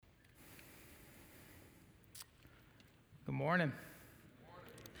Morning.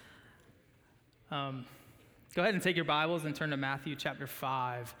 Go ahead and take your Bibles and turn to Matthew chapter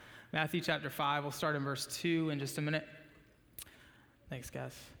 5. Matthew chapter 5, we'll start in verse 2 in just a minute. Thanks,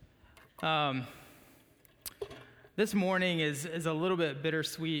 guys. This morning is a little bit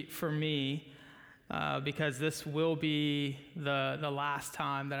bittersweet for me because this will be the last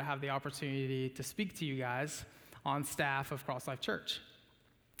time that I have the opportunity to speak to you guys on staff of Cross Life Church.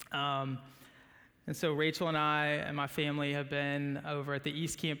 And so Rachel and I and my family have been over at the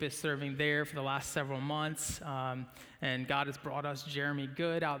East Campus serving there for the last several months. And God has brought us Jeremy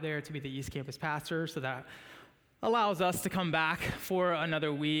Good out there to be the East Campus pastor, so that allows us to come back for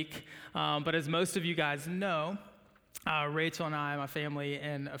another week. But as most of you guys know, Rachel and I, my family,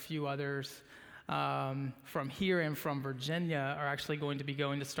 and a few others from here and from Virginia are actually going to be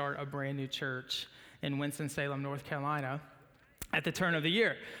going to start a brand new church in Winston-Salem, North Carolina at the turn of the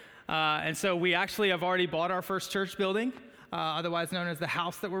year. And so we actually have already bought our first church building, otherwise known as the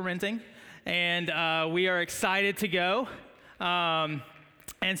house that we're renting, and we are excited to go. And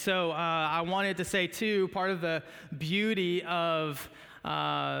so I wanted to say, too, part of the beauty of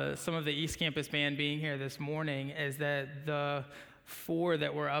some of the East Campus band being here this morning is that the four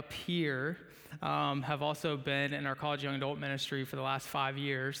that were up here have also been in our college young adult ministry for the last 5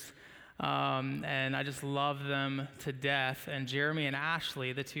 years. And I just love them to death. And Jeremy and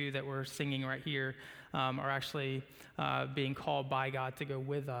Ashley, the two that we're singing right here, are actually being called by God to go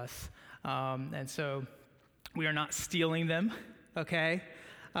with us. And so we are not stealing them, okay?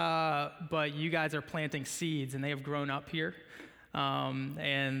 But you guys are planting seeds, and they have grown up here.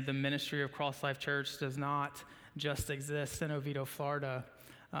 And the ministry of Cross Life Church does not just exist in Oviedo, Florida,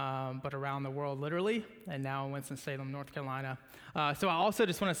 but around the world, literally, and now in Winston-Salem, North Carolina. So I also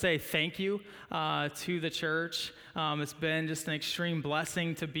just want to say thank you to the church. It's been just an extreme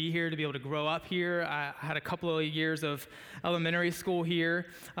blessing to be here, to be able to grow up here. I had a couple of years of elementary school here,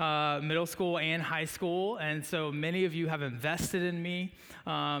 middle school and high school, and so many of you have invested in me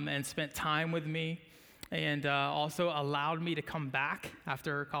and spent time with me, and also allowed me to come back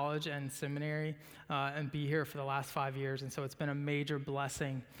after college and seminary and be here for the last 5 years. And so it's been a major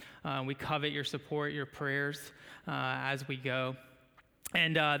blessing. We covet your support, your prayers as we go.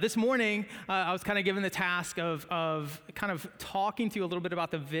 And this morning, I was kind of given the task of kind of talking to you a little bit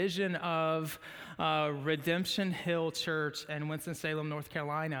about the vision of Redemption Hill Church in Winston-Salem, North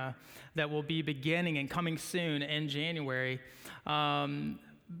Carolina, that will be beginning and coming soon in January.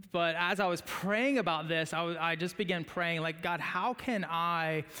 But as I was praying about this, I just began praying, like, God, how can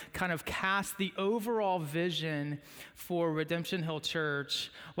I kind of cast the overall vision for Redemption Hill Church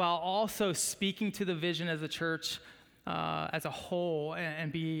while also speaking to the vision as a church as a whole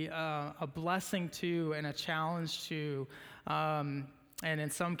and be a blessing to and a challenge to, and in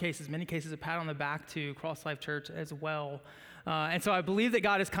some cases, many cases, a pat on the back to Cross Life Church as well. And so I believe that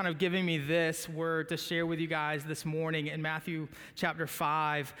God is kind of giving me this word to share with you guys this morning in Matthew chapter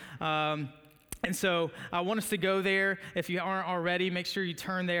 5. And so I want us to go there. If you aren't already, make sure you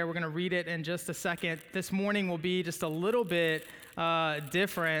turn there. We're going to read it in just a second. This morning will be just a little bit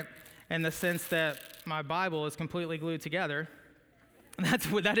different in the sense that my Bible is completely glued together.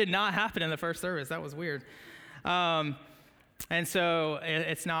 That did not happen in the first service. That was weird. And so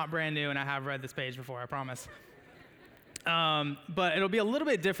it's not brand new, and I have read this page before, I promise. But it'll be a little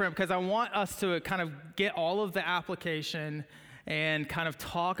bit different because I want us to kind of get all of the application and kind of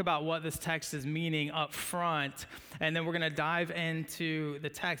talk about what this text is meaning up front. And then we're going to dive into the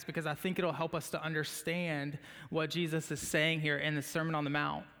text because I think it'll help us to understand what Jesus is saying here in the Sermon on the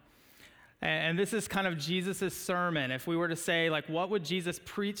Mount. And this is kind of Jesus' sermon. If we were to say, like, what would Jesus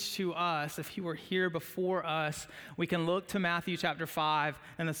preach to us if he were here before us, we can look to Matthew chapter 5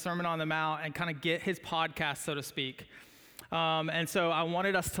 and the Sermon on the Mount and kind of get his podcast, so to speak. And so I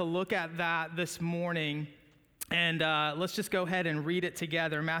wanted us to look at that this morning. And let's just go ahead and read it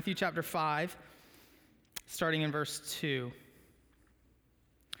together. Matthew chapter 5, starting in verse 2.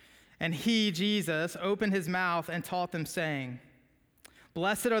 And he, Jesus, opened his mouth and taught them, saying,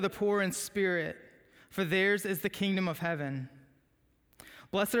 "Blessed are the poor in spirit, for theirs is the kingdom of heaven.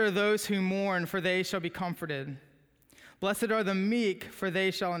 Blessed are those who mourn, for they shall be comforted. Blessed are the meek, for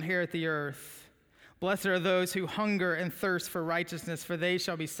they shall inherit the earth. Blessed are those who hunger and thirst for righteousness, for they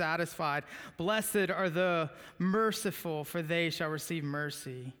shall be satisfied. Blessed are the merciful, for they shall receive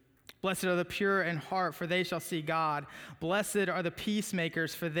mercy. Blessed are the pure in heart, for they shall see God. Blessed are the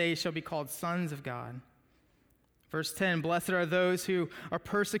peacemakers, for they shall be called sons of God." Verse 10, "Blessed are those who are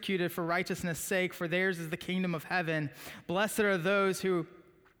persecuted for righteousness' sake, for theirs is the kingdom of heaven. Blessed are those who,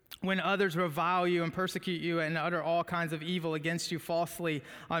 when others revile you and persecute you and utter all kinds of evil against you falsely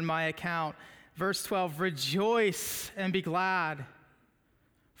on my account, Verse 12, rejoice and be glad,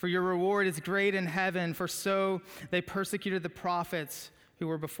 for your reward is great in heaven, for so they persecuted the prophets who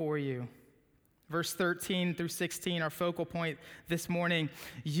were before you. Verse 13 through 16, our focal point this morning.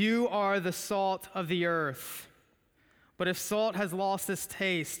 You are the salt of the earth. But if salt has lost its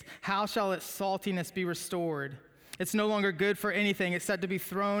taste, how shall its saltiness be restored? It's no longer good for anything except to be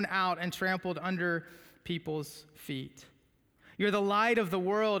thrown out and trampled under people's feet. You're the light of the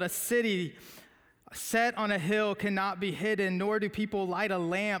world. A city set on a hill cannot be hidden, nor do people light a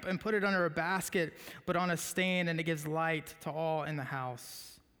lamp and put it under a basket, but on a stand, and it gives light to all in the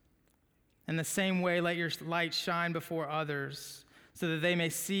house. In the same way, let your light shine before others, so that they may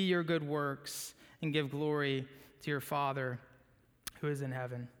see your good works and give glory to your Father who is in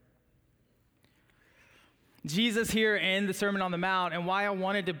heaven. Jesus here in the Sermon on the Mount, and why I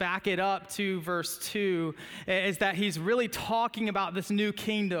wanted to back it up to verse 2, is that he's really talking about this new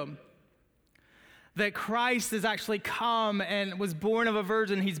kingdom. That Christ has actually come and was born of a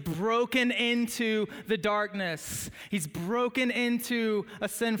virgin. He's broken into the darkness. He's broken into a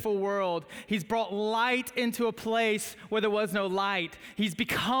sinful world. He's brought light into a place where there was no light. He's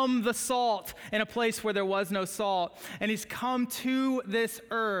become the salt in a place where there was no salt. And he's come to this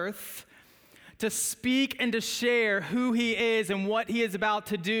earth to speak and to share who he is and what he is about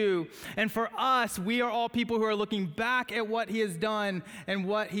to do. And for us, we are all people who are looking back at what he has done and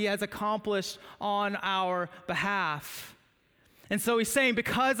what he has accomplished on our behalf. And so he's saying,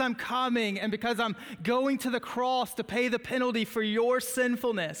 because I'm coming and because I'm going to the cross to pay the penalty for your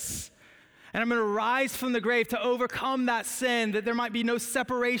sinfulness, and I'm going to rise from the grave to overcome that sin, that there might be no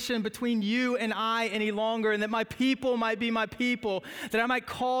separation between you and I any longer, and that my people might be my people, that I might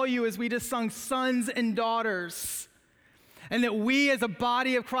call you, as we just sung, sons and daughters, and that we as a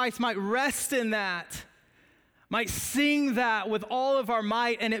body of Christ might rest in that, might sing that with all of our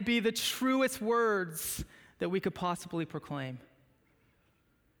might, and it be the truest words that we could possibly proclaim.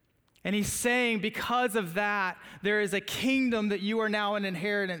 And he's saying, because of that, there is a kingdom that you are now an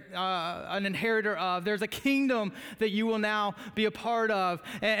inheritor of. There's a kingdom that you will now be a part of.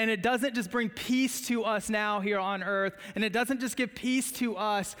 And it doesn't just bring peace to us now here on earth. And it doesn't just give peace to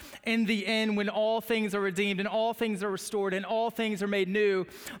us in the end when all things are redeemed and all things are restored and all things are made new.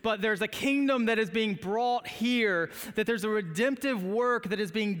 But there's a kingdom that is being brought here, that there's a redemptive work that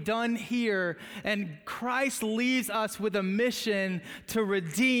is being done here. And Christ leaves us with a mission to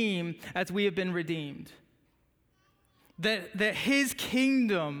redeem as we have been redeemed. That his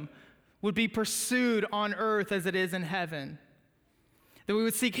kingdom would be pursued on earth as it is in heaven. That we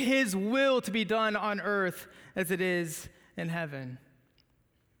would seek his will to be done on earth as it is in heaven.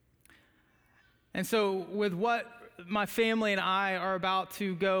 And so with what my family and I are about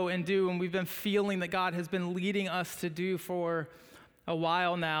to go and do, and we've been feeling that God has been leading us to do for a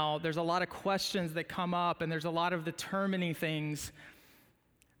while now, there's a lot of questions that come up, and there's a lot of determining things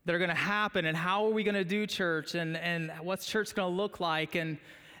that are going to happen, and how are we going to do church, and what's church going to look like, and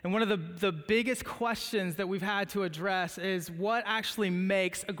one of the biggest questions that we've had to address is what actually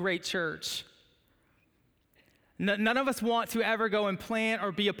makes a great church. None of us want to ever go and plant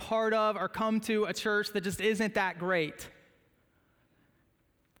or be a part of or come to a church that just isn't that great.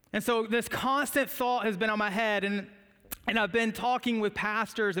 And so this constant thought has been on my head, and I've been talking with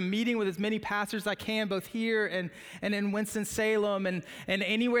pastors and meeting with as many pastors as I can, both here and in Winston-Salem and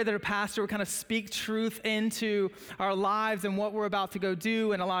anywhere that a pastor would kind of speak truth into our lives and what we're about to go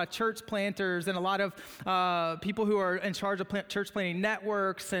do, and a lot of church planters and a lot of people who are in charge of church planting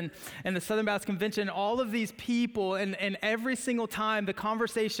networks and the Southern Baptist Convention, all of these people, and every single time the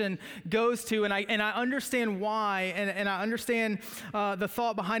conversation goes to, and I understand why, and I understand the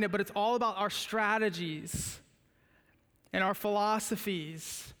thought behind it, but it's all about our strategies and our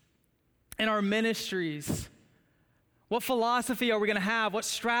philosophies, and our ministries. What philosophy are we going to have? What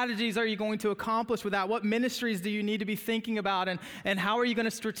strategies are you going to accomplish with that? What ministries do you need to be thinking about? And how are you going to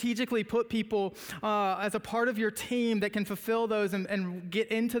strategically put people as a part of your team that can fulfill those and get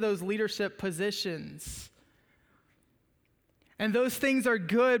into those leadership positions? And those things are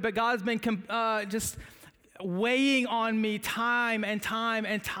good, but God's been just weighing on me time and time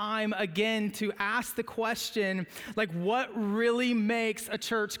and time again to ask the question, like, what really makes a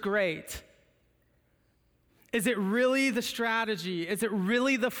church great? Is it really the strategy? Is it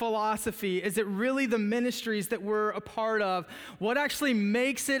really the philosophy? Is it really the ministries that we're a part of? What actually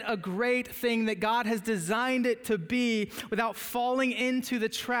makes it a great thing that God has designed it to be without falling into the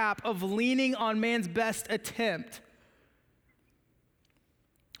trap of leaning on man's best attempt?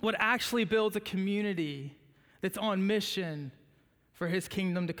 What actually builds a community that's on mission for his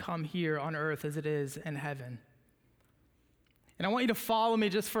kingdom to come here on earth as it is in heaven? And I want you to follow me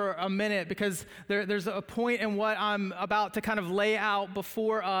just for a minute, because there's a point in what I'm about to kind of lay out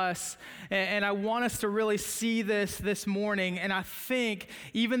before us, and I want us to really see this morning. And I think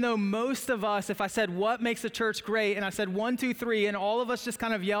even though most of us, if I said what makes a church great, and I said 1, 2, 3, and all of us just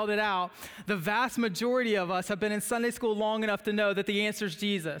kind of yelled it out, the vast majority of us have been in Sunday school long enough to know that the answer is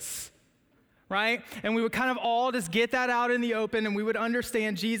Jesus. Right? And we would kind of all just get that out in the open, and we would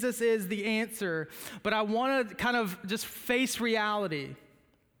understand Jesus is the answer. But I want to kind of just face reality.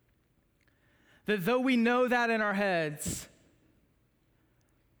 That though we know that in our heads,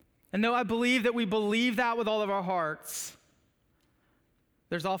 and though I believe that we believe that with all of our hearts,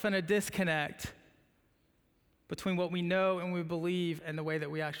 there's often a disconnect between what we know and we believe and the way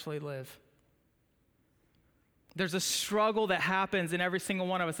that we actually live. There's a struggle that happens in every single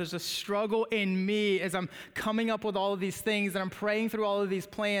one of us. There's a struggle in me as I'm coming up with all of these things and I'm praying through all of these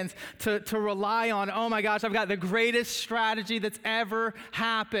plans to rely on, oh my gosh, I've got the greatest strategy that's ever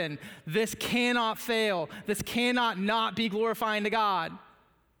happened. This cannot fail. This cannot not be glorifying to God.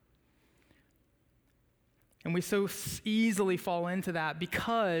 And we so easily fall into that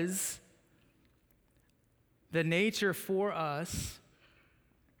because the nature for us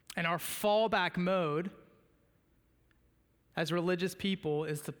and our fallback mode as religious people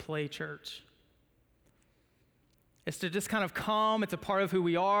is to play church. It's to just kind of come. It's a part of who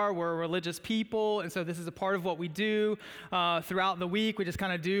we are. We're a religious people, and so this is a part of what we do throughout the week. We just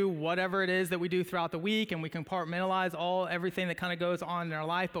kind of do whatever it is that we do throughout the week, and we compartmentalize everything that kind of goes on in our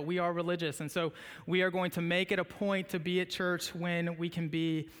life, but we are religious, and so we are going to make it a point to be at church when we can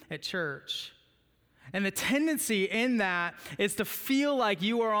be at church. And the tendency in that is to feel like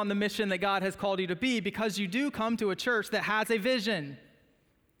you are on the mission that God has called you to be, because you do come to a church that has a vision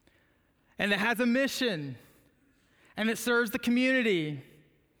and that has a mission and that serves the community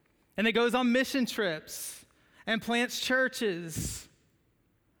and that goes on mission trips and plants churches.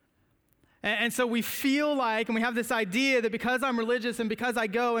 And so we feel like, and we have this idea that because I'm religious and because I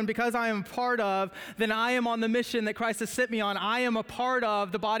go and because I am a part of, then I am on the mission that Christ has sent me on. I am a part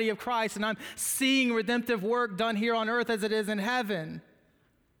of the body of Christ, and I'm seeing redemptive work done here on earth as it is in heaven.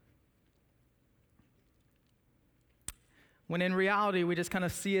 When in reality, we just kind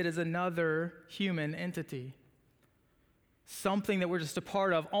of see it as another human entity. Something that we're just a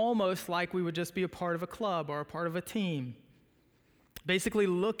part of, almost like we would just be a part of a club or a part of a team. Basically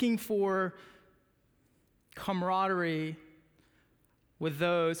looking for camaraderie with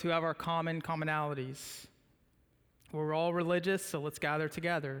those who have our commonalities. We're all religious, so let's gather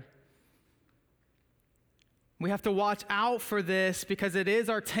together. We have to watch out for this because it is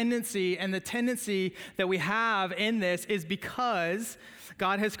our tendency, and the tendency that we have in this is because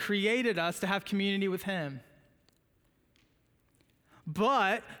God has created us to have community with Him.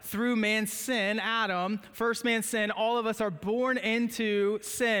 But through man's sin, Adam, first man's sin, all of us are born into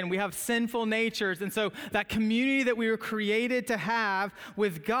sin. We have sinful natures. And so that community that we were created to have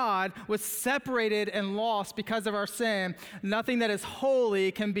with God was separated and lost because of our sin. Nothing that is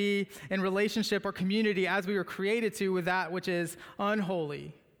holy can be in relationship or community as we were created to with that which is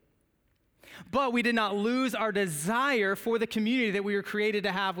unholy. But we did not lose our desire for the community that we were created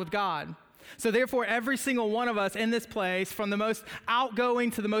to have with God. So therefore, every single one of us in this place, from the most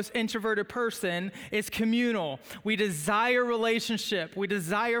outgoing to the most introverted person, is communal. We desire relationship. We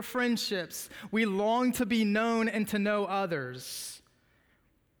desire friendships. We long to be known and to know others.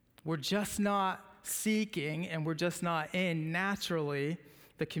 We're just not seeking, and we're just not in naturally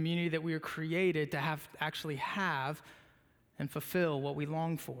the community that we were created to actually have and fulfill what we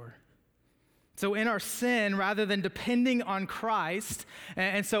long for. So in our sin, rather than depending on Christ,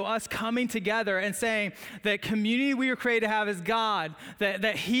 and so us coming together and saying that community we were created to have is God,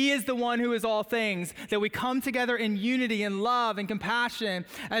 that He is the one who is all things, that we come together in unity and love and compassion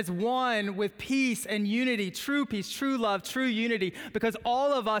as one with peace and unity, true peace, true love, true unity, because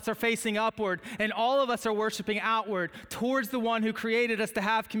all of us are facing upward and all of us are worshiping outward towards the one who created us to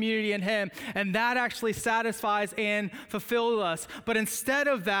have community in Him, and that actually satisfies and fulfills us. But instead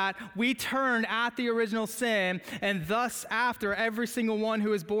of that, we turn at the original sin, and thus after every single one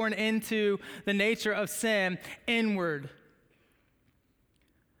who is born into the nature of sin, inward.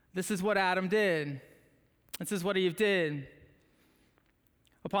 This is what Adam did. This is what Eve did.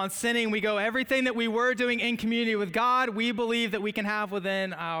 Upon sinning, we go, everything that we were doing in community with God, we believe that we can have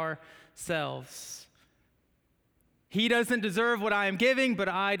within ourselves. He doesn't deserve what I am giving, but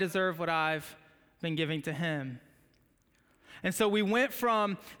I deserve what I've been giving to Him. And so we went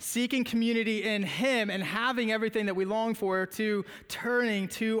from seeking community in Him and having everything that we long for to turning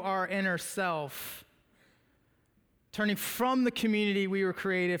to our inner self. Turning from the community we were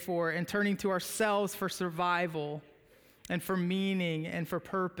created for and turning to ourselves for survival and for meaning and for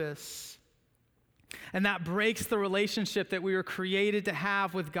purpose. And that breaks the relationship that we were created to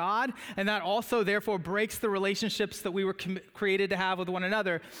have with God, and that also, therefore, breaks the relationships that we were created to have with one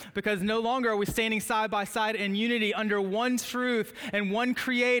another, because no longer are we standing side by side in unity under one truth and one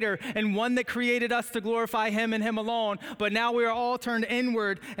creator and one that created us to glorify him and him alone, but now we are all turned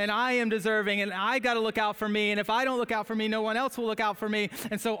inward, and I am deserving, and I got to look out for me, and if I don't look out for me, no one else will look out for me,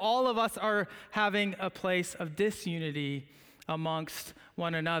 and so all of us are having a place of disunity amongst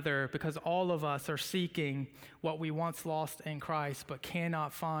one another, because all of us are seeking what we once lost in Christ but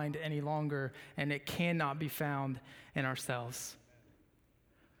cannot find any longer, and it cannot be found in ourselves.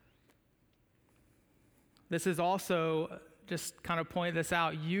 This is also, just kind of point this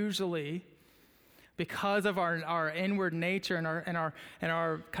out, usually because of our inward nature and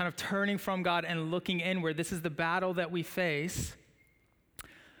our kind of turning from God and looking inward, this is the battle that we face.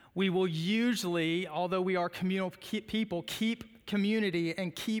 We will usually, although we are communal people, keep community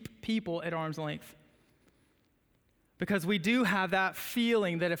and keep people at arm's length. Because we do have that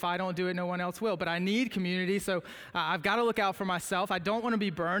feeling that if I don't do it, no one else will. But I need community, so I've got to look out for myself. I don't want to be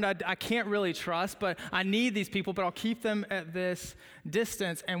burned. I can't really trust, but I need these people, but I'll keep them at this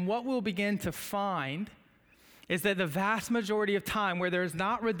distance. And what we'll begin to find is that the vast majority of time where there's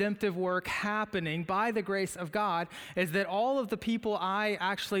not redemptive work happening by the grace of God is that all of the people I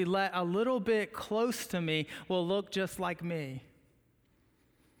actually let a little bit close to me will look just like me,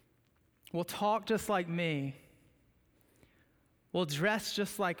 will talk just like me, will dress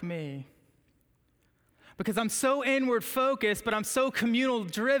just like me. Because I'm so inward focused, but I'm so communal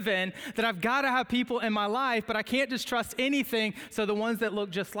driven that I've got to have people in my life, but I can't just trust anything. So the ones that look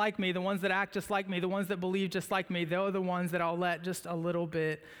just like me, the ones that act just like me, the ones that believe just like me, they're the ones that I'll let just a little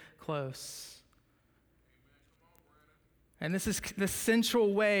bit close. And this is the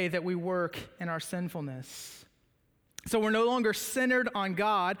central way that we work in our sinfulness. So we're no longer centered on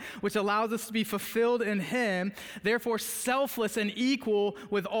God, which allows us to be fulfilled in him, therefore selfless and equal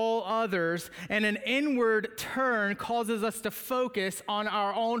with all others. And an inward turn causes us to focus on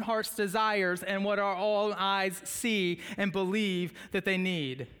our own heart's desires and what our own eyes see and believe that they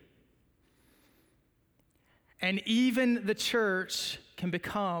need. And even the church can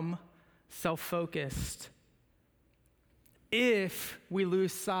become self-focused if we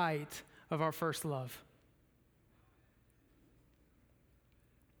lose sight of our first love.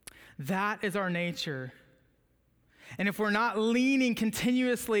 That is our nature. And if we're not leaning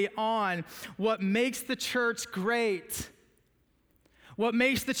continuously on what makes the church great, what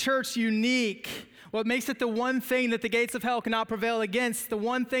makes the church unique, what makes it the one thing that the gates of hell cannot prevail against, the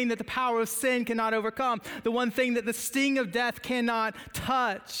one thing that the power of sin cannot overcome, the one thing that the sting of death cannot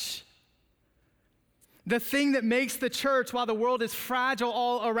touch, the thing that makes the church, while the world is fragile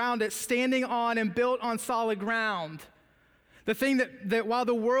all around it, standing on and built on solid ground. The thing that while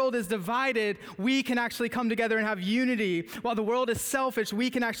the world is divided, we can actually come together and have unity. While the world is selfish, we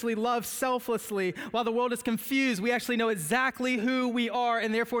can actually love selflessly. While the world is confused, we actually know exactly who we are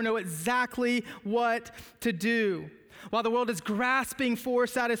and therefore know exactly what to do. While the world is grasping for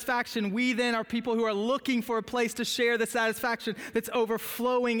satisfaction, we then are people who are looking for a place to share the satisfaction that's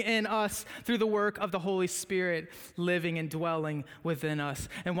overflowing in us through the work of the Holy Spirit living and dwelling within us.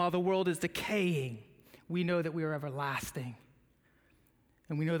 And while the world is decaying, we know that we are everlasting.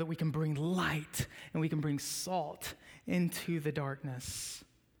 And we know that we can bring light and we can bring salt into the darkness.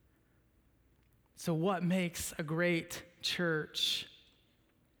 So what makes a great church?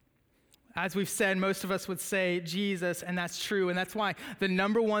 As we've said, most of us would say Jesus, and that's true. And that's why the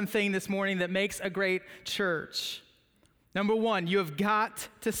number one thing this morning that makes a great church, number one, you have got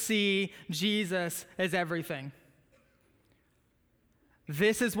to see Jesus as everything.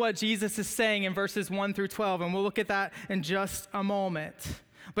 This is what Jesus is saying in verses 1 through 12, and we'll look at that in just a moment.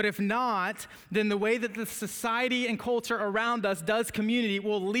 But if not, then the way that the society and culture around us does community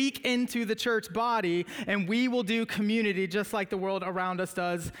will leak into the church body, and we will do community just like the world around us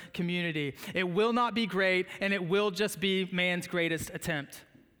does community. It will not be great, and it will just be man's greatest attempt.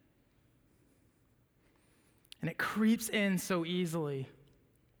 And it creeps in so easily.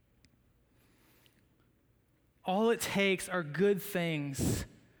 All it takes are good things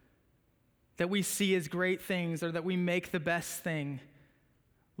that we see as great things or that we make the best thing,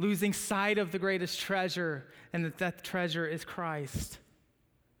 losing sight of the greatest treasure, and that treasure is Christ.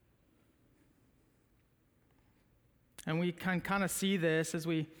 And we can kind of see this as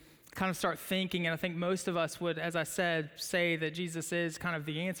we kind of start thinking, and I think most of us would, as I said, say that Jesus is kind of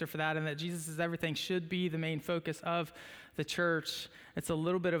the answer for that, and that Jesus is everything should be the main focus of the church. It's a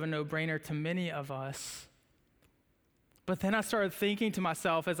little bit of a no-brainer to many of us. But then I started thinking to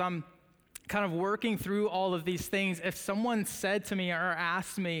myself as I'm kind of working through all of these things, if someone said to me or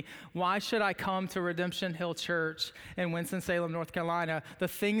asked me, why should I come to Redemption Hill Church in Winston-Salem, North Carolina, the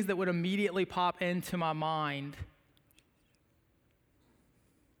things that would immediately pop into my mind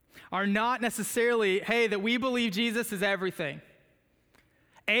are not necessarily, hey, that we believe Jesus is everything.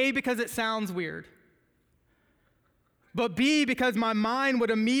 A, because it sounds weird. But B, because my mind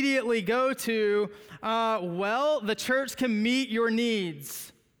would immediately go to, the church can meet your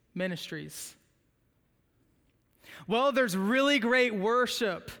needs. Ministries. Well, there's really great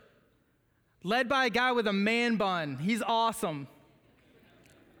worship led by a guy with a man bun. He's awesome.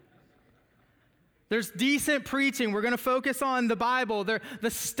 There's decent preaching. We're going to focus on the Bible. The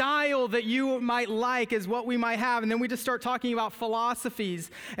style that you might like is what we might have. And then we just start talking about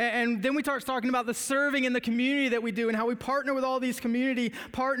philosophies. And then we start talking about the serving in the community that we do and how we partner with all these community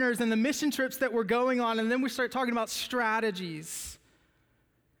partners and the mission trips that we're going on. And then we start talking about strategies.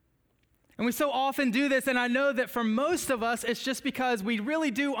 And we so often do this, and I know that for most of us, it's just because we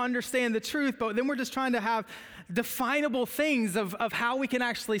really do understand the truth, but then we're just trying to have definable things of how we can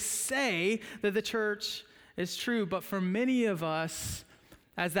actually say that the church is true. But for many of us,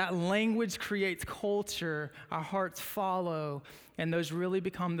 as that language creates culture, our hearts follow, and those really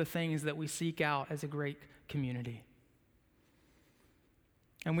become the things that we seek out as a great community.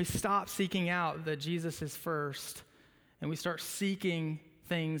 And we stop seeking out that Jesus is first, and we start seeking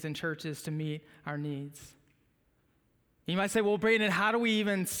things in churches to meet our needs. You might say, well, Brandon, how do we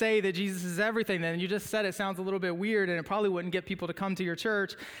even say that Jesus is everything then? You just said it sounds a little bit weird, and it probably wouldn't get people to come to your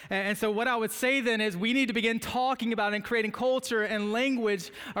church. And so what I would say then is we need to begin talking about and creating culture and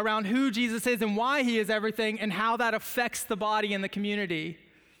language around who Jesus is and why he is everything and how that affects the body and the community.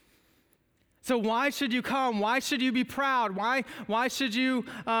 So why should you come? Why should you be proud? Why should you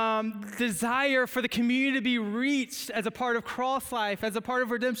desire for the community to be reached as a part of Cross Life, as a part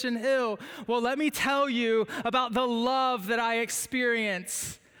of Redemption Hill? Well, let me tell you about the love that I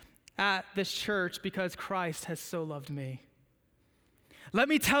experience at this church because Christ has so loved me. Let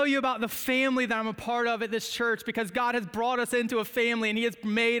me tell you about the family that I'm a part of at this church because God has brought us into a family and he has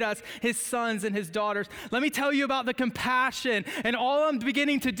made us his sons and his daughters. Let me tell you about the compassion, and all I'm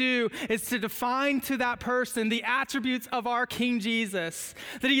beginning to do is to define to that person the attributes of our King Jesus,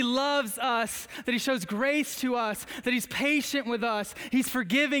 that he loves us, that he shows grace to us, that he's patient with us, he's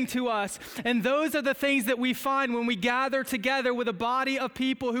forgiving to us. And those are the things that we find when we gather together with a body of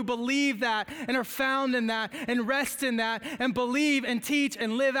people who believe that and are found in that and rest in that and believe and teach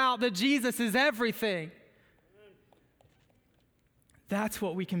and live out that Jesus is everything. That's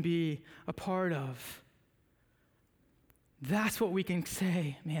what we can be a part of. That's what we can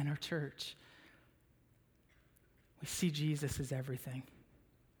say, man, our church. We see Jesus as everything.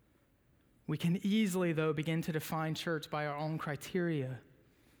 We can easily, though, begin to define church by our own criteria,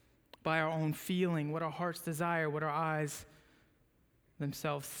 by our own feeling, what our hearts desire, what our eyes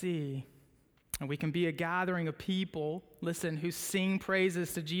themselves see. And we can be a gathering of people, listen, who sing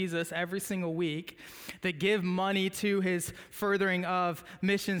praises to Jesus every single week, that give money to his furthering of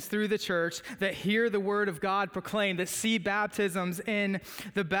missions through the church, that hear the word of God proclaimed, that see baptisms in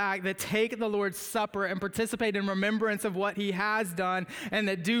the back, that take the Lord's Supper and participate in remembrance of what he has done, and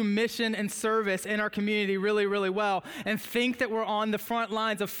that do mission and service in our community really, really well, and think that we're on the front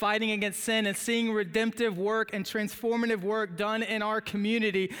lines of fighting against sin and seeing redemptive work and transformative work done in our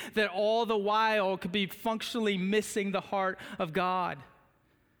community, that all the while could be functionally missing the heart of God.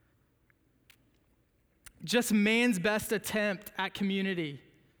 Just man's best attempt at community.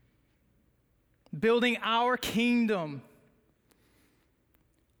 Building our kingdom.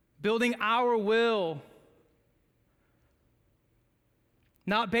 Building our will.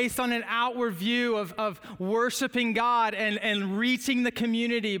 Not based on an outward view of worshiping God and reaching the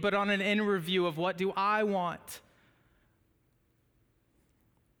community, but on an inward view of what do I want.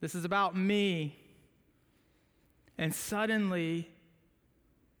 This is about me. And suddenly,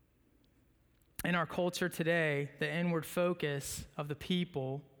 in our culture today, the inward focus of the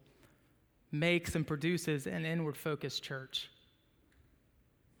people makes and produces an inward focused church,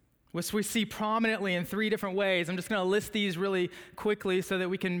 which we see prominently in 3 different ways. I'm just going to list these really quickly so that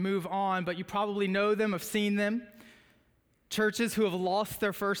we can move on, but you probably know them, have seen them. Churches who have lost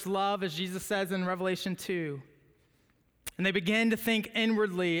their first love, as Jesus says in Revelation 2. And they begin to think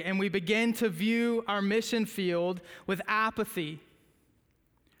inwardly, and we begin to view our mission field with apathy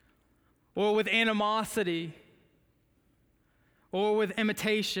or with animosity or with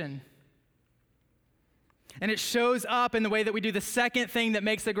imitation. And it shows up in the way that we do the second thing that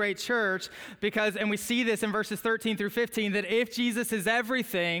makes a great church, and we see this in verses 13 through 15, that if Jesus is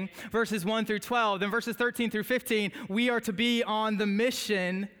everything, verses 1 through 12, then verses 13 through 15, we are to be on the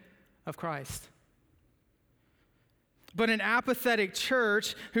mission of Christ. But an apathetic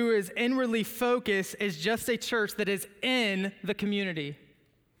church who is inwardly focused is just a church that is in the community.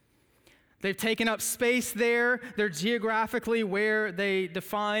 They've taken up space there. They're geographically where they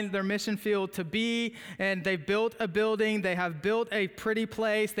define their mission field to be, and they've built a building. They have built a pretty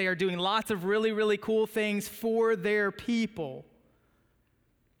place. They are doing lots of really, really cool things for their people.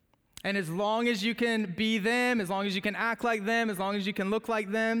 And as long as you can be them, as long as you can act like them, as long as you can look like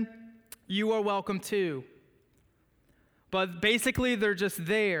them, you are welcome too. But basically, they're just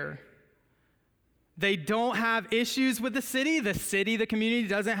there. They don't have issues with the city, the community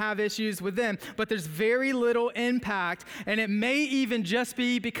doesn't have issues with them, but there's very little impact, and it may even just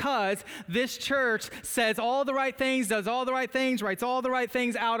be because this church says all the right things, does all the right things, writes all the right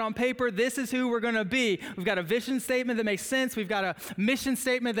things out on paper. This is who we're going to be. We've got a vision statement that makes sense. We've got a mission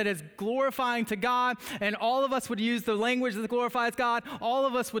statement that is glorifying to God, and all of us would use the language that glorifies God. All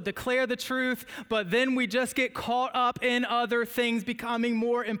of us would declare the truth, but then we just get caught up in other things becoming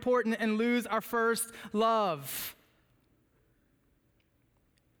more important and lose our first love.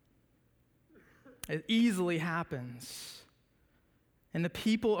 It easily happens. And the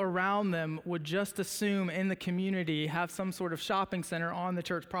people around them would just assume in the community have some sort of shopping center on the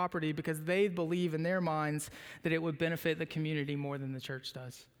church property because they believe in their minds that it would benefit the community more than the church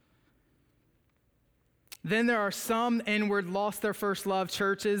does. Then there are some inward, lost their first love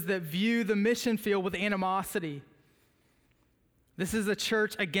churches that view the mission field with animosity. This is a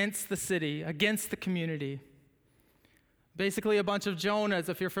church against the city, against the community. Basically a bunch of Jonahs,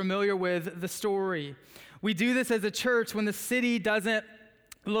 if you're familiar with the story. We do this as a church when the city doesn't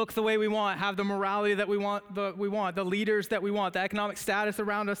look the way we want, have the morality that we want, the leaders that we want, the economic status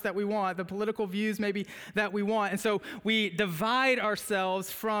around us that we want, the political views maybe that we want. And so we divide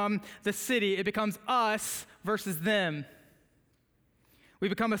ourselves from the city. It becomes us versus them. We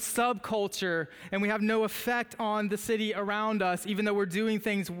become a subculture, and we have no effect on the city around us, even though we're doing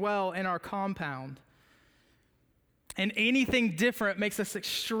things well in our compound. And anything different makes us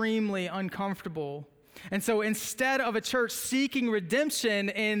extremely uncomfortable. And so instead of a church seeking redemption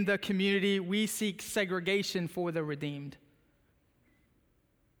in the community, we seek segregation for the redeemed.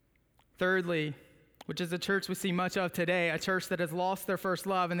 Thirdly, which is a church we see much of today, a church that has lost their first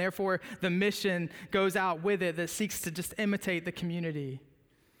love, and therefore the mission goes out with it that seeks to just imitate the community.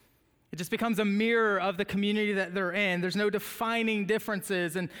 It just becomes a mirror of the community that they're in. There's no defining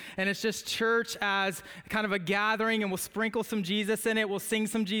differences, and it's just church as kind of a gathering, and we'll sprinkle some Jesus in it, we'll sing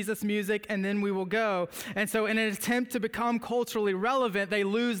some Jesus music, and then we will go. And so in an attempt to become culturally relevant, they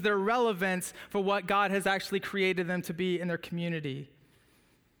lose their relevance for what God has actually created them to be in their community.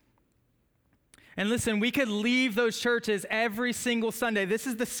 And listen, we could leave those churches every single Sunday. This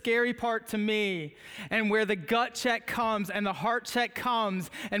is the scary part to me, and where the gut check comes and the heart check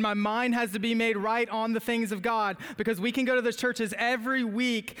comes, and my mind has to be made right on the things of God, because we can go to those churches every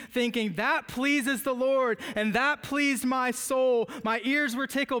week thinking, that pleases the Lord, and that pleased my soul. My ears were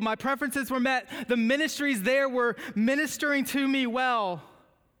tickled. My preferences were met. The ministries there were ministering to me well.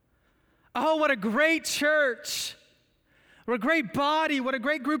 Oh, what a great church. What a great body. What a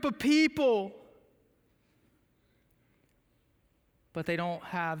great group of people. But they don't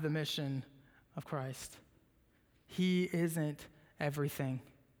have the mission of Christ. He isn't everything.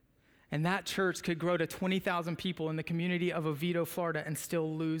 And that church could grow to 20,000 people in the community of Oviedo, Florida, and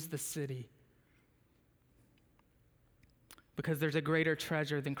still lose the city. Because there's a greater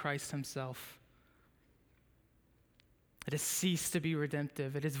treasure than Christ himself. It has ceased to be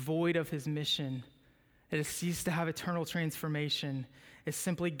redemptive. It is void of his mission. It has ceased to have eternal transformation. It's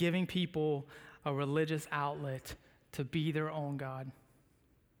simply giving people a religious outlet to be their own God,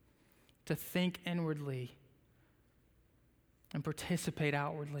 to think inwardly and participate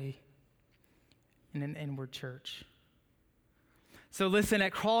outwardly in an inward church. So listen,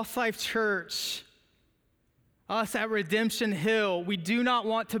 at Cross Life Church, us at Redemption Hill, we do not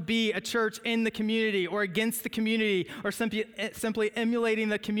want to be a church in the community or against the community or simply emulating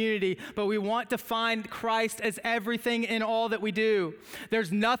the community, but we want to find Christ as everything in all that we do. There's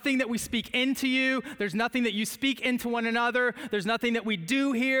nothing that we speak into you. There's nothing that you speak into one another. There's nothing that we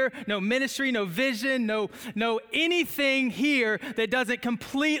do here, no ministry, no vision, no anything here that doesn't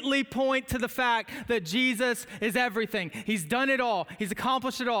completely point to the fact that Jesus is everything. He's done it all. He's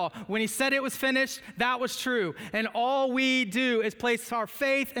accomplished it all. When he said it was finished, that was true. And all we do is place our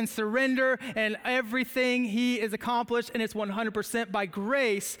faith and surrender and everything he has accomplished, and it's 100% by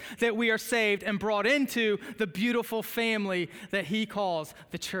grace that we are saved and brought into the beautiful family that he calls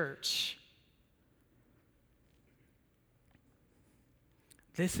the church.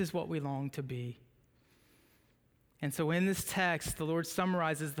 This is what we long to be. And so in this text, the Lord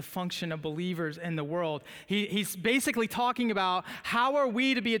summarizes the function of believers in the world. He's basically talking about how are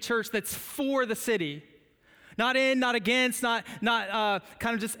we to be a church that's for the city. Not in, not against, not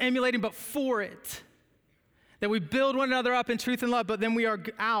kind of just emulating, but for it. That we build one another up in truth and love, but then we are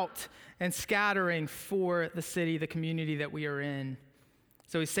out and scattering for the city, the community that we are in.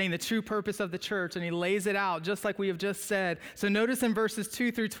 So he's saying the true purpose of the church, and he lays it out just like we have just said. So notice in verses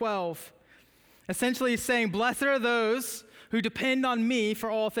 2 through 12, essentially he's saying, blessed are those who depend on me for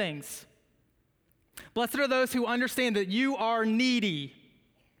all things. Blessed are those who understand that you are needy,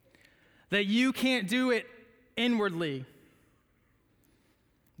 that you can't do it inwardly,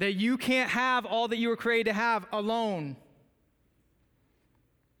 that you can't have all that you were created to have alone.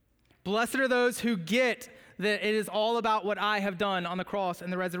 Blessed are those who get that it is all about what I have done on the cross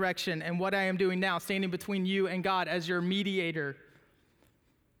and the resurrection and what I am doing now, standing between you and God as your mediator,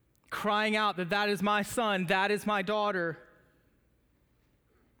 crying out that that is my son, that is my daughter.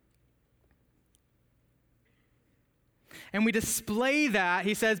 And we display that,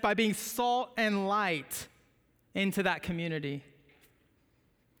 he says, by being salt and light into that community.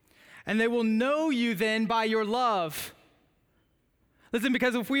 And they will know you then by your love. Listen,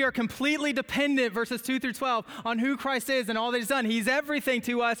 because if we are completely dependent, verses 2 through 12, on who Christ is and all that he's done, he's everything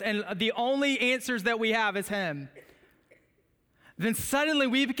to us, and the only answers that we have is him. Then suddenly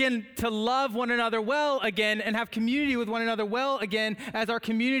we begin to love one another well again and have community with one another well again as our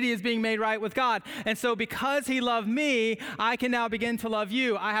community is being made right with God. And so because he loved me, I can now begin to love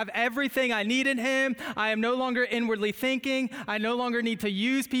you. I have everything I need in him. I am no longer inwardly thinking. I no longer need to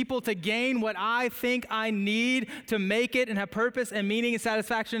use people to gain what I think I need to make it and have purpose and meaning and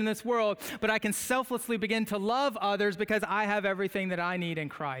satisfaction in this world. But I can selflessly begin to love others because I have everything that I need in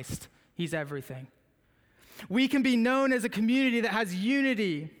Christ. He's everything. We can be known as a community that has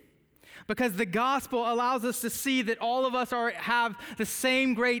unity because the gospel allows us to see that all of us have the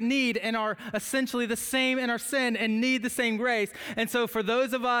same great need and are essentially the same in our sin and need the same grace. And so for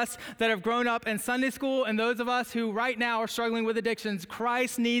those of us that have grown up in Sunday school and those of us who right now are struggling with addictions,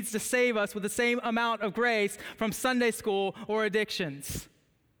 Christ needs to save us with the same amount of grace from Sunday school or addictions.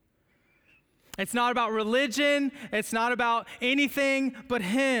 It's not about religion. It's not about anything but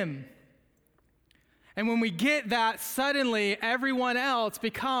him. And when we get that, suddenly everyone else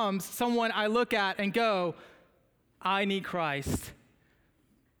becomes someone I look at and go, I need Christ.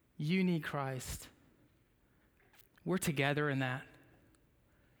 You need Christ. We're together in that.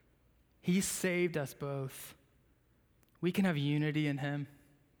 He saved us both. We can have unity in him.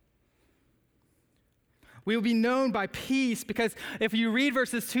 We will be known by peace because if you read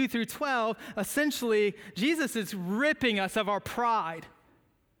verses 2 through 12, essentially Jesus is ripping us of our pride.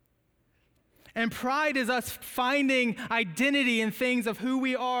 And pride is us finding identity in things of who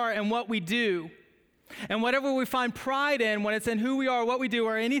we are and what we do. And whatever we find pride in, when it's in who we are, what we do,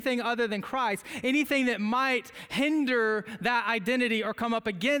 or anything other than Christ, anything that might hinder that identity or come up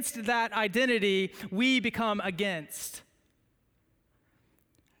against that identity, we become against.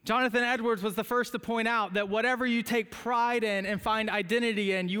 Jonathan Edwards was the first to point out that whatever you take pride in and find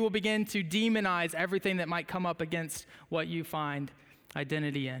identity in, you will begin to demonize everything that might come up against what you find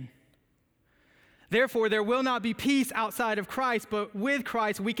identity in. Therefore, there will not be peace outside of Christ, but with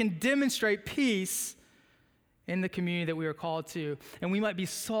Christ, we can demonstrate peace in the community that we are called to. And we might be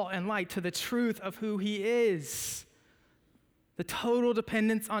salt and light to the truth of who he is, the total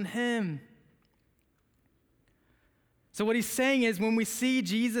dependence on him. So what he's saying is when we see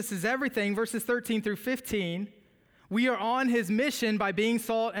Jesus is everything, verses 13 through 15, we are on his mission by being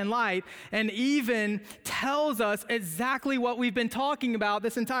salt and light, and even tells us exactly what we've been talking about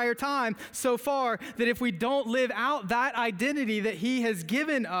this entire time so far, that if we don't live out that identity that he has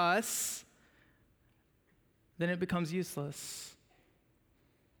given us, then it becomes useless.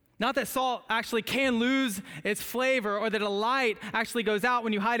 Not that salt actually can lose its flavor or that a light actually goes out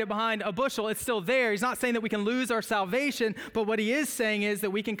when you hide it behind a bushel. It's still there. He's not saying that we can lose our salvation, but what he is saying is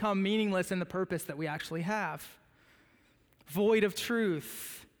that we can come meaningless in the purpose that we actually have. Void of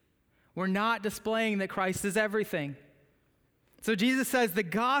truth. We're not displaying that Christ is everything. So Jesus says the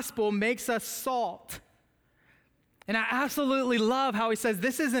gospel makes us salt. And I absolutely love how he says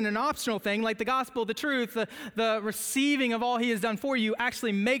this isn't an optional thing, like the gospel, the truth, the receiving of all he has done for you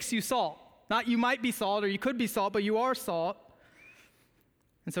actually makes you salt. Not you might be salt or you could be salt, but you are salt.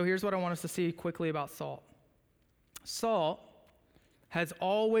 And so here's what I want us to see quickly about salt. Salt has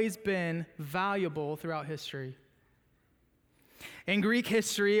always been valuable throughout history. In Greek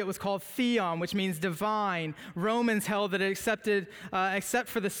history, it was called theon, which means divine. Romans held that except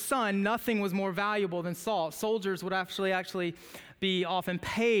for the sun, nothing was more valuable than salt. Soldiers would actually be often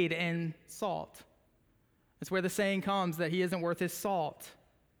paid in salt. It's where the saying comes that he isn't worth his salt.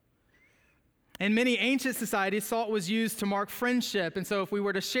 In many ancient societies, salt was used to mark friendship. And so if we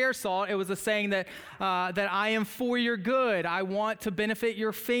were to share salt, it was a saying that I am for your good. I want to benefit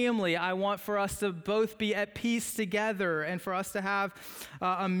your family. I want for us to both be at peace together and for us to have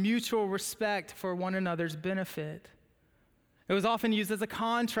a mutual respect for one another's benefit. It was often used as a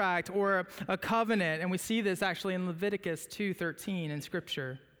contract or a covenant, and we see this actually in Leviticus 2:13 in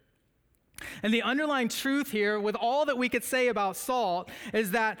Scripture. And the underlying truth here, with all that we could say about salt,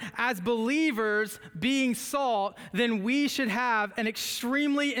 is that as believers being salt, then we should have an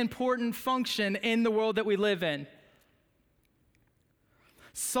extremely important function in the world that we live in.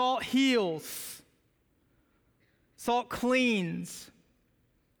 Salt heals. Salt cleans.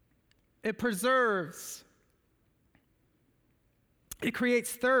 It preserves. It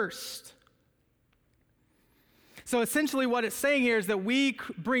creates thirst. So essentially what it's saying here is that we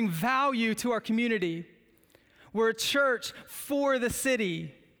bring value to our community. We're a church for the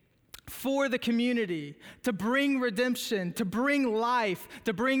city, for the community, to bring redemption, to bring life,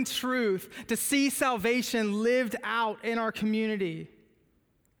 to bring truth, to see salvation lived out in our community.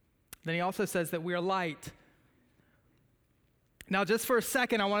 Then he also says that we are light. Now, just for a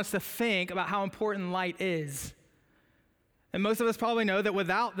second, I want us to think about how important light is. And most of us probably know that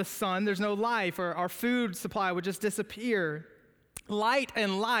without the sun, there's no life, or our food supply would just disappear. Light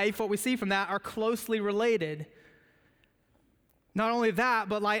and life, what we see from that, are closely related. Not only that,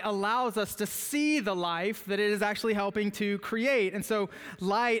 but light allows us to see the life that it is actually helping to create. And so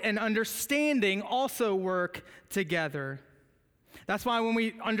light and understanding also work together. That's why when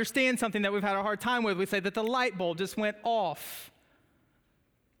we understand something that we've had a hard time with, we say that the light bulb just went off.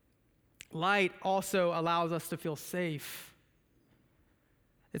 Light also allows us to feel safe.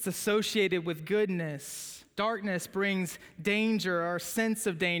 It's associated with goodness. Darkness brings danger, or a sense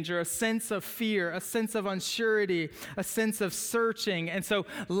of danger, a sense of fear, a sense of unsurety, a sense of searching. And so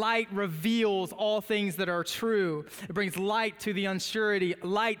light reveals all things that are true. It brings light to the unsurety,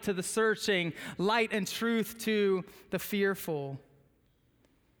 light to the searching, light and truth to the fearful.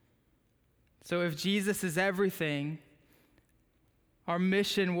 So if Jesus is everything, our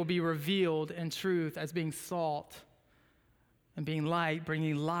mission will be revealed in truth as being salt and being light,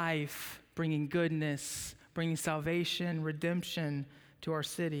 bringing life, bringing goodness, bringing salvation, redemption to our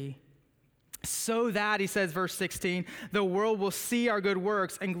city. So that, he says, verse 16, the world will see our good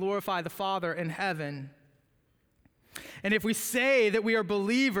works and glorify the Father in heaven. And if we say that we are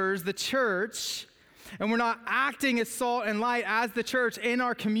believers, the church, and we're not acting as salt and light as the church in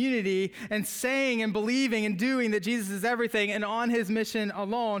our community and saying and believing and doing that Jesus is everything and on his mission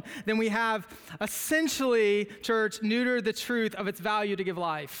alone, then we have essentially, church, neutered the truth of its value to give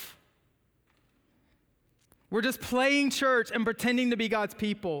life. We're just playing church and pretending to be God's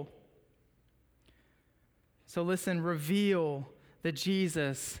people. So listen, reveal that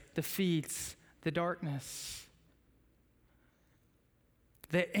Jesus defeats the darkness.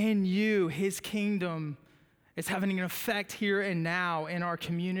 That in you, his kingdom is having an effect here and now in our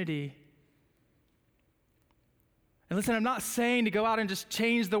community. And listen, I'm not saying to go out and just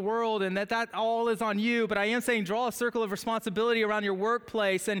change the world and that all is on you, but I am saying draw a circle of responsibility around your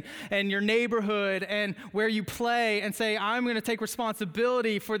workplace and your neighborhood and where you play and say, I'm going to take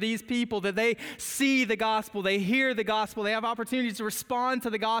responsibility for these people, that they see the gospel, they hear the gospel, they have opportunities to respond to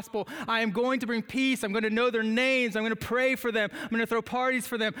the gospel. I am going to bring peace. I'm going to know their names. I'm going to pray for them. I'm going to throw parties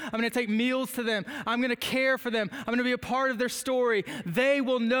for them. I'm going to take meals to them. I'm going to care for them. I'm going to be a part of their story. They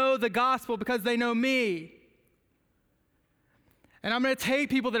will know the gospel because they know me. And I'm going to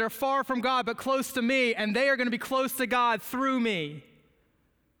take people that are far from God but close to me, and they are going to be close to God through me.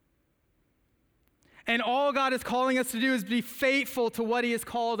 And all God is calling us to do is be faithful to what he has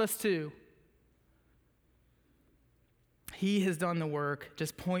called us to. He has done the work.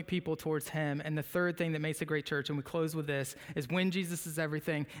 Just point people towards him. And the third thing that makes a great church, and we close with this, is when Jesus is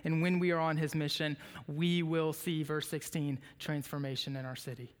everything and when we are on his mission, we will see, verse 16, transformation in our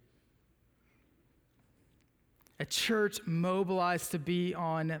city. A church mobilized to be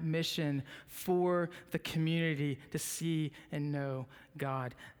on mission for the community to see and know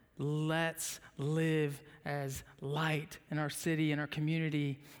God. Let's live as light in our city and our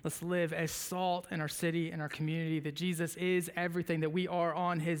community. Let's live as salt in our city and our community, that Jesus is everything, that we are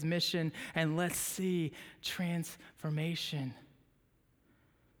on his mission, and let's see transformation.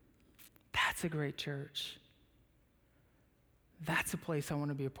 That's a great church. That's a place I want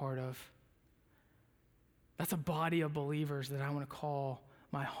to be a part of. That's a body of believers that I want to call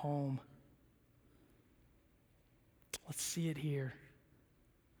my home. Let's see it here.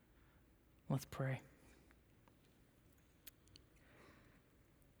 Let's pray.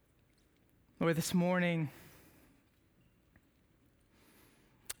 Lord, this morning,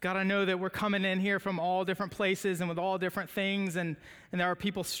 God, I know that we're coming in here from all different places and with all different things, and there are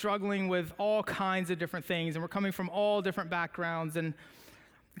people struggling with all kinds of different things, and we're coming from all different backgrounds. And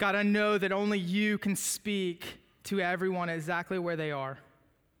God, I know that only you can speak to everyone exactly where they are.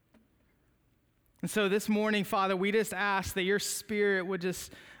 And so this morning, Father, we just ask that your Spirit would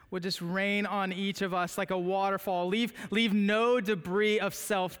just rain on each of us like a waterfall. Leave no debris of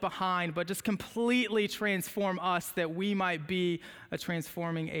self behind, but just completely transform us that we might be a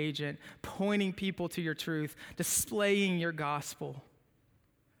transforming agent, pointing people to your truth, displaying your gospel,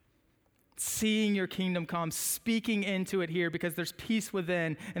 seeing your kingdom come, speaking into it here, because there's peace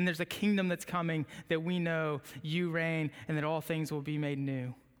within and there's a kingdom that's coming that we know you reign and that all things will be made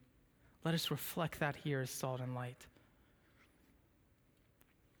new. Let us reflect that here as salt and light.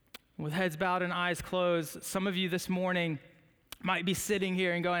 With heads bowed and eyes closed, some of you this morning might be sitting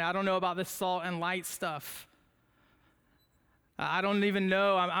here and going, I don't know about this salt and light stuff. I don't even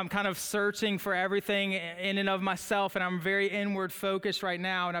know. I'm kind of searching for everything in and of myself, and I'm very inward focused right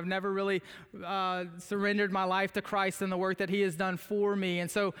now, and I've never really surrendered my life to Christ and the work that he has done for me. And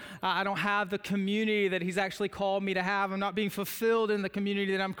so I don't have the community that he's actually called me to have. I'm not being fulfilled in the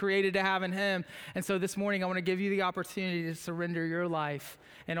community that I'm created to have in him. And so this morning I want to give you the opportunity to surrender your life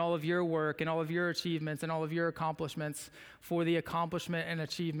and all of your work and all of your achievements and all of your accomplishments for the accomplishment and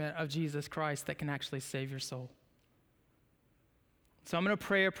achievement of Jesus Christ that can actually save your soul. So I'm going to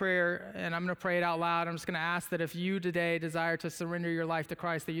pray a prayer, and I'm going to pray it out loud. I'm just going to ask that if you today desire to surrender your life to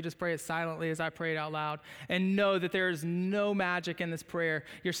Christ, that you just pray it silently as I pray it out loud. And know that there is no magic in this prayer.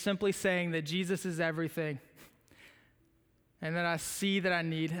 You're simply saying that Jesus is everything, and that I see that I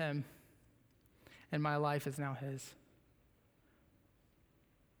need him, and my life is now his.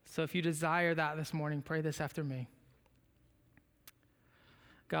 So if you desire that this morning, pray this after me.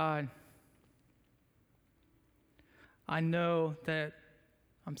 God, I know that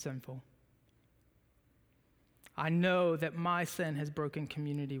I'm sinful. I know that my sin has broken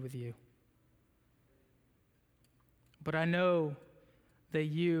community with you. But I know that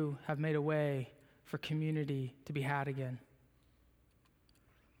you have made a way for community to be had again.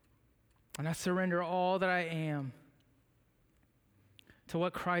 And I surrender all that I am to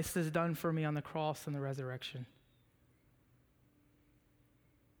what Christ has done for me on the cross and the resurrection.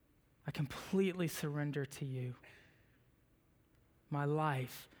 I completely surrender to you. My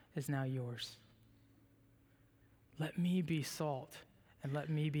life is now yours. Let me be salt and let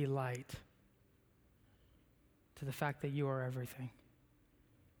me be light to the fact that you are everything.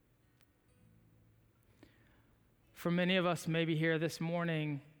 For many of us maybe here this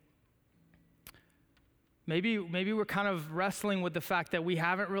morning, maybe we're kind of wrestling with the fact that we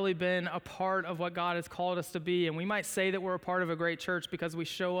haven't really been a part of what God has called us to be. And we might say that we're a part of a great church because we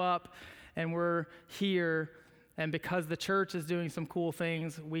show up and we're here. And because the church is doing some cool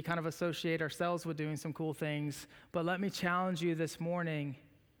things, we kind of associate ourselves with doing some cool things. But let me challenge you this morning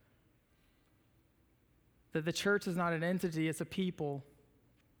that the church is not an entity, it's a people.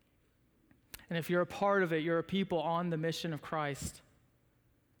 And if you're a part of it, you're a people on the mission of Christ.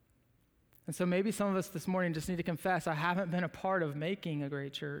 And so maybe some of us this morning just need to confess, I haven't been a part of making a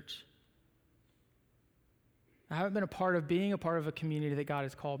great church. I haven't been a part of being a part of a community that God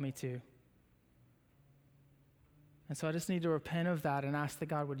has called me to. And so I just need to repent of that and ask that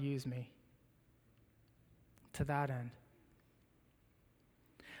God would use me to that end.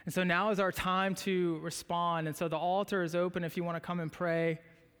 And so now is our time to respond. And so the altar is open if you want to come and pray.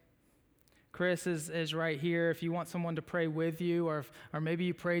 Chris is right here. If you want someone to pray with you, or maybe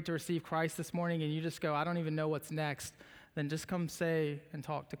you prayed to receive Christ this morning and you just go, I don't even know what's next, then just come say and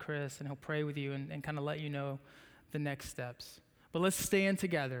talk to Chris and he'll pray with you and kind of let you know the next steps. But let's stand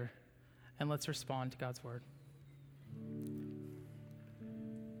together and let's respond to God's word.